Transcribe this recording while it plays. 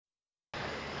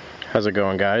How's it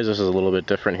going, guys? This is a little bit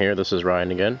different here. This is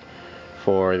Ryan again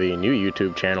for the new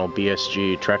YouTube channel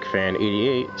BSG Trek Fan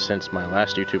 88. Since my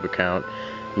last YouTube account,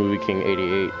 Movie King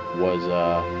 88, was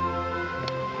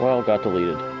well, got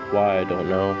deleted. Why, I don't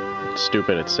know. It's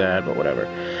stupid, it's sad, but whatever.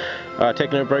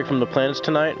 Taking a break from the planets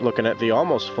tonight, looking at the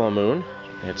almost full moon.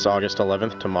 It's August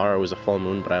 11th. Tomorrow is a full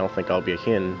moon, but I don't think I'll be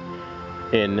in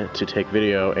to take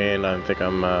video, and I think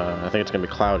it's gonna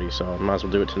be cloudy, so I might as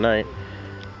well do it tonight.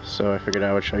 So I figured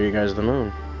I would show you guys the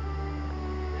moon.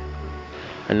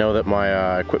 I know that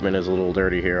my equipment is a little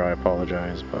dirty here, I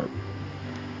apologize, but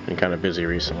I've been kind of busy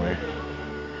recently.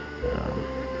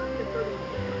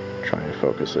 Trying to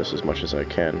focus this as much as I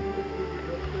can.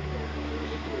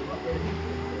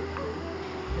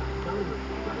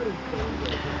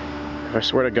 I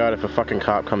swear to God, if a fucking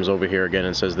cop comes over here again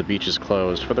and says the beach is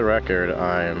closed, for the record,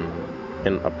 I'm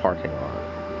in a parking lot.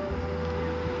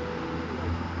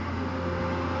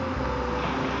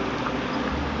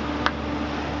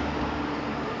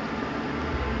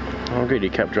 Oh good, he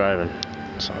kept driving.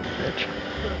 Son of a bitch.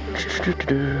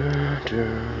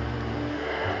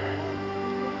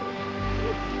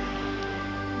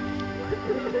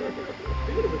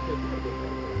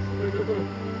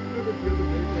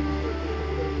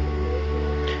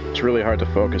 It's really hard to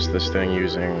focus this thing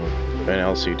using an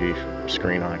LCD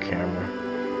screen on a camera.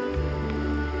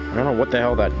 I don't know what the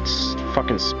hell that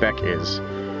fucking speck is.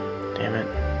 Damn it.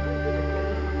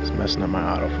 It's messing up my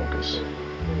autofocus.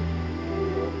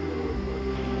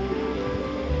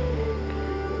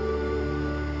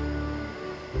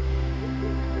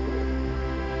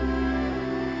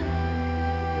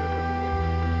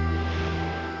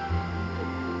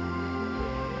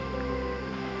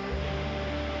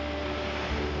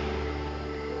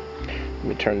 Let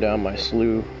me turn down my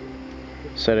slew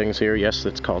settings here. Yes,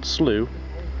 it's called slew.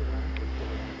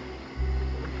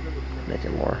 Make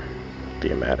it more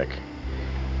thematic.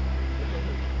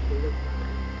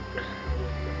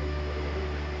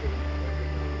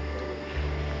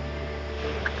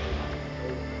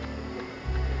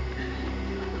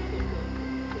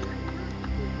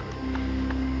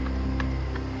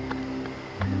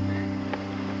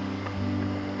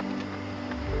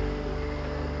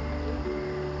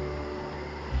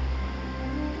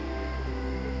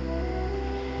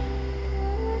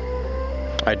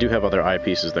 I do have other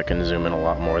eyepieces that can zoom in a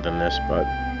lot more than this, but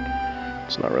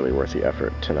it's not really worth the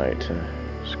effort tonight to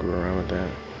screw around with that.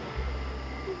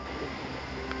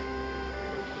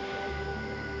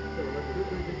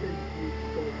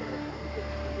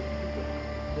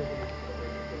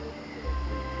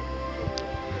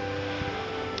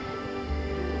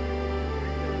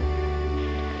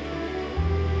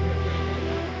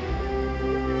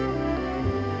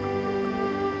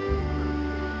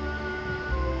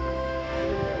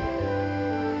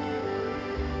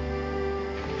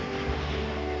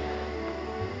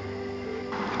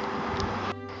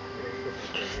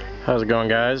 How's it going,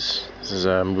 guys? This is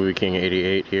Movie King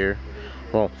 88 here.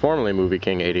 Well, formerly Movie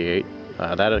King 88.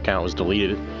 That account was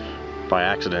deleted by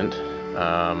accident.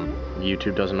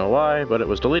 YouTube doesn't know why, but it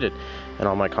was deleted, and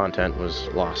all my content was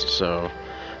lost. So,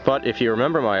 but if you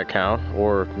remember my account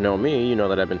or know me, you know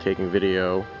that I've been taking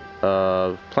video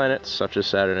of planets such as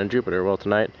Saturn and Jupiter. Well,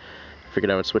 tonight I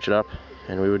figured I would switch it up,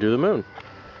 and we would do the moon.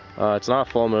 It's not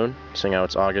a full moon, seeing how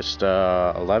it's August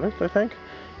 11th, I think.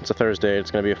 It's a Thursday.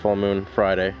 It's going to be a full moon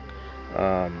Friday.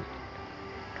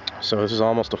 So this is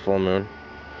almost a full moon,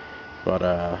 but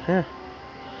yeah,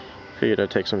 figured I'd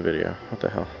take some video. What the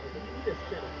hell?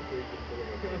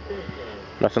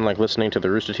 Nothing like listening to the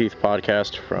Rooster Teeth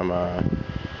podcast from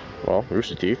well,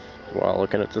 Rooster Teeth while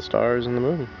looking at the stars and the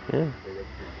moon. Yeah.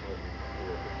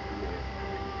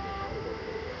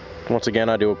 Once again,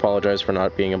 I do apologize for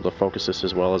not being able to focus this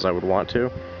as well as I would want to.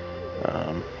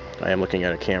 I am looking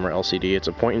at a camera LCD. It's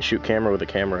a point and shoot camera with a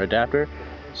camera adapter,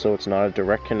 so it's not a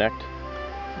direct connect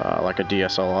like a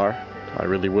DSLR. I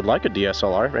really would like a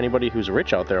DSLR. If anybody who's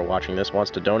rich out there watching this wants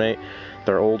to donate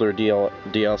their older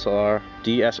DSLR,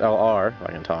 if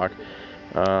I can talk,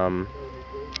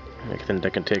 they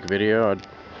can take video,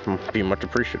 I'd be much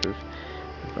appreciative.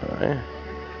 Yeah.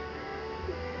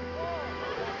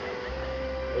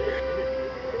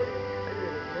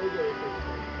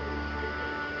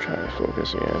 Try to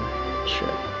focus again. Shit.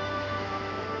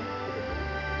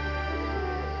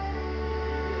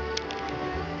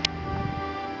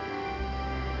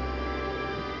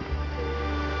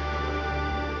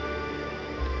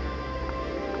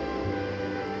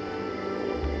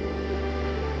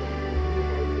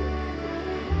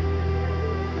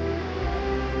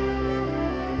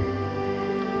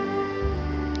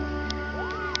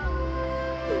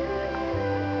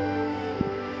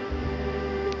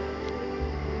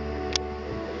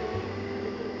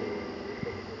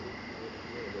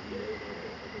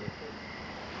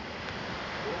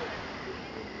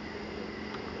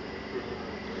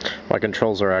 My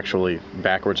controls are actually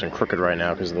backwards and crooked right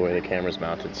now because of the way the camera's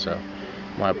mounted, so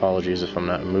my apologies if I'm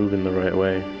not moving the right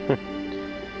way.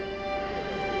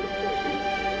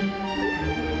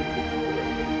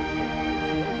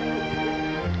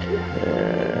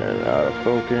 And out of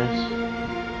focus.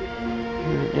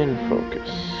 And in focus.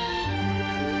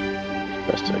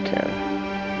 As best I can.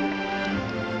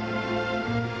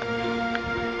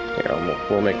 Here,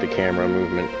 we'll make the camera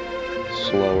movement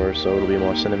slower so it'll be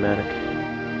more cinematic.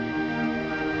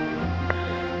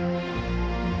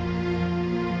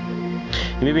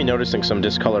 You may be noticing some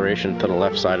discoloration to the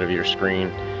left side of your screen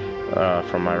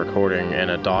from my recording, and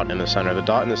a dot in the center. The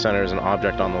dot in the center is an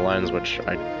object on the lens, which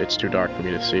it's too dark for me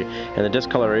to see. And the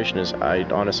discoloration is, I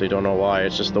honestly don't know why,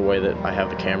 it's just the way that I have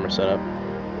the camera set up.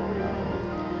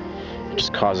 It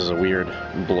just causes a weird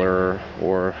blur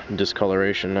or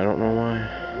discoloration, I don't know why.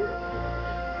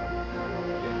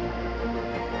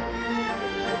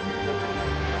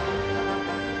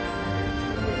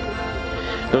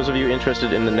 Those of you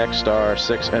interested in the Nexstar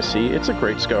 6 SE, it's a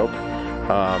great scope.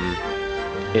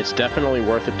 It's definitely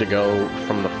worth it to go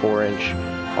from the 4-inch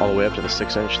all the way up to the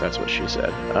 6-inch. That's what she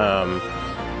said.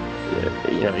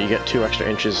 You know, you get 2 extra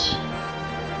inches.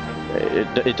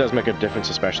 It does make a difference,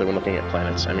 especially when looking at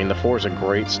planets. I mean, the 4 is a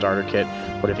great starter kit,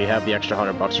 but if you have the extra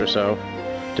 $100 or so,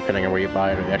 depending on where you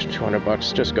buy it, or the extra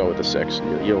 $200, just go with the 6.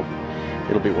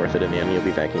 It'll be worth it in the end. You'll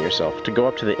be thanking yourself. To go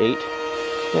up to the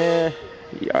 8,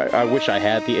 I wish I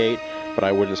had the 8, but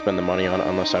I wouldn't spend the money on it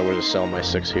unless I were to sell my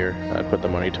 6 here. I'd put the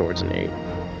money towards an 8.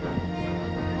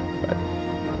 But,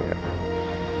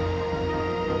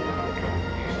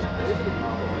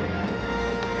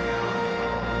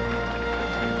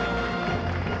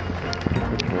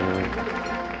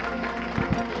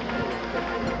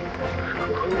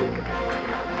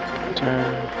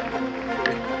 yeah.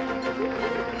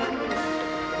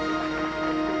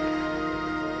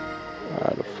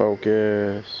 Out of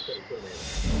focus.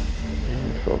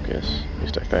 And focus. At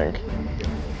least I think.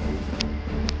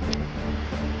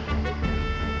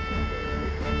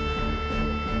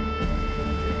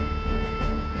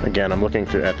 Again, I'm looking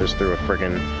at this through a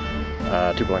friggin'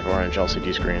 2.4-inch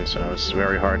LCD screen, so it's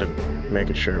very hard to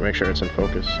make sure it's in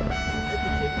focus. So.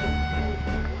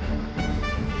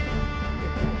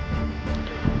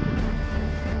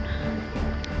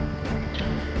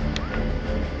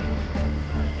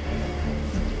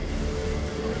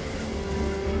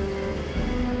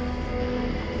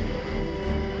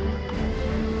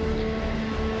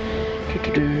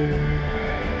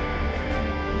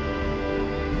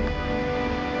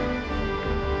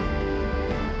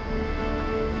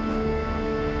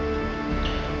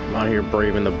 I'm out here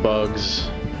braving the bugs,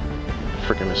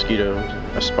 freaking mosquitoes,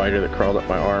 a spider that crawled up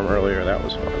my arm earlier. That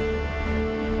was fun.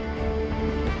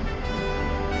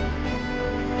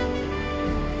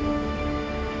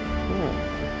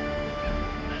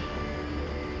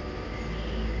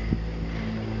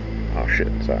 Oh shit,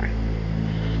 sorry.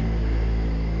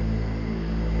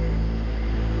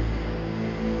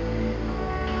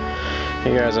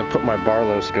 Hey guys, I put my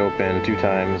Barlow scope in 2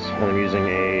 times, and I'm using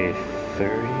a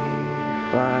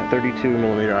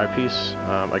 32mm eyepiece.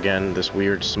 Again, this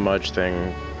weird smudge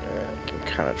thing, I can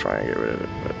kind of try and get rid of it,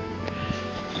 but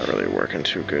not really working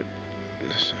too good.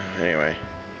 So, anyway.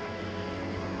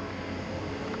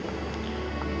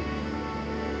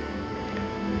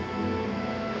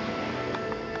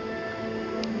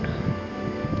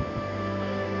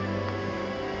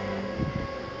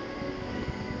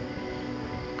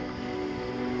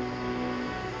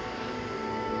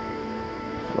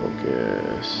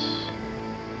 Focus.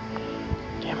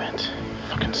 Damn it.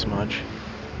 Fucking smudge.